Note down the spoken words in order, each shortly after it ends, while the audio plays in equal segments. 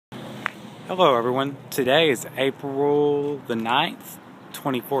Hello everyone, today is April the 9th,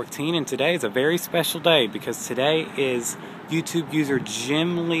 2014, and today is a very special day because today is YouTube user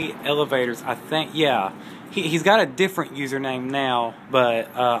JimLielevators. I think, yeah, he's got a different username now, but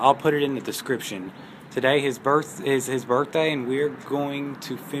I'll put it in the description. Today is his birthday, and we're going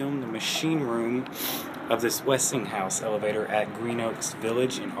to film the machine room of this Westinghouse elevator at Green Oaks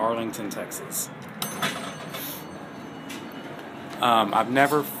Village in Arlington, Texas. I've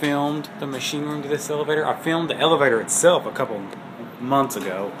never filmed the machine room to this elevator. I filmed the elevator itself a couple months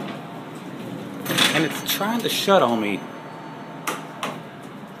ago, and it's trying to shut on me.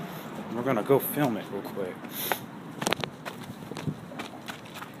 We're gonna go film it real quick.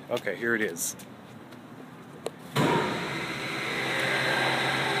 Okay, here it is. Yeah,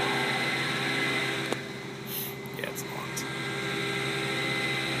 it's locked.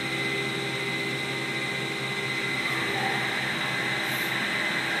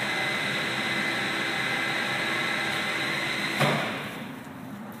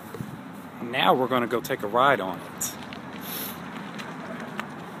 Now we're going to go take a ride on it.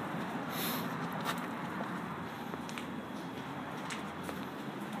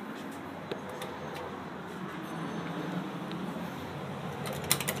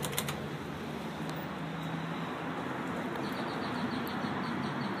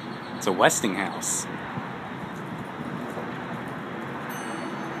 It's a Westinghouse.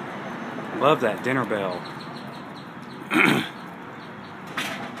 Love that dinner bell.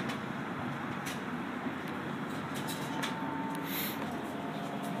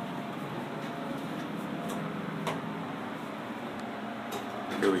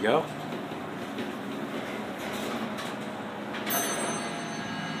 Here we go.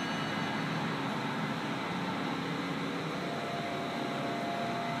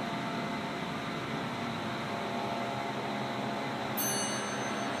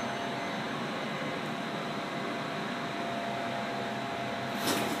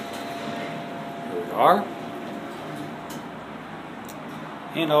 Here we are.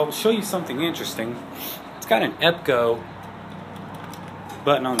 And I'll show you something interesting. It's got an EPCO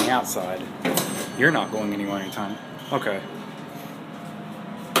button on the outside. You're not going anywhere anytime. Okay.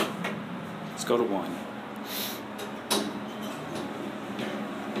 Let's go to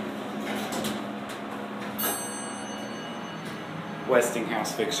 1.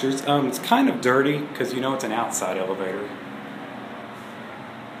 Westinghouse fixtures. It's kind of dirty because you know it's an outside elevator.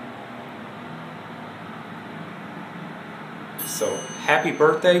 So, happy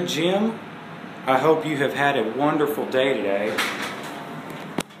birthday, Jim. I hope you have had a wonderful day today.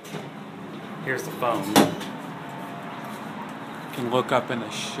 Here's the phone. You can look up in the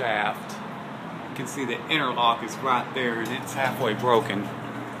shaft. You can see the interlock is right there and it's halfway broken.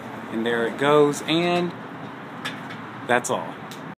 And there it goes, and that's all.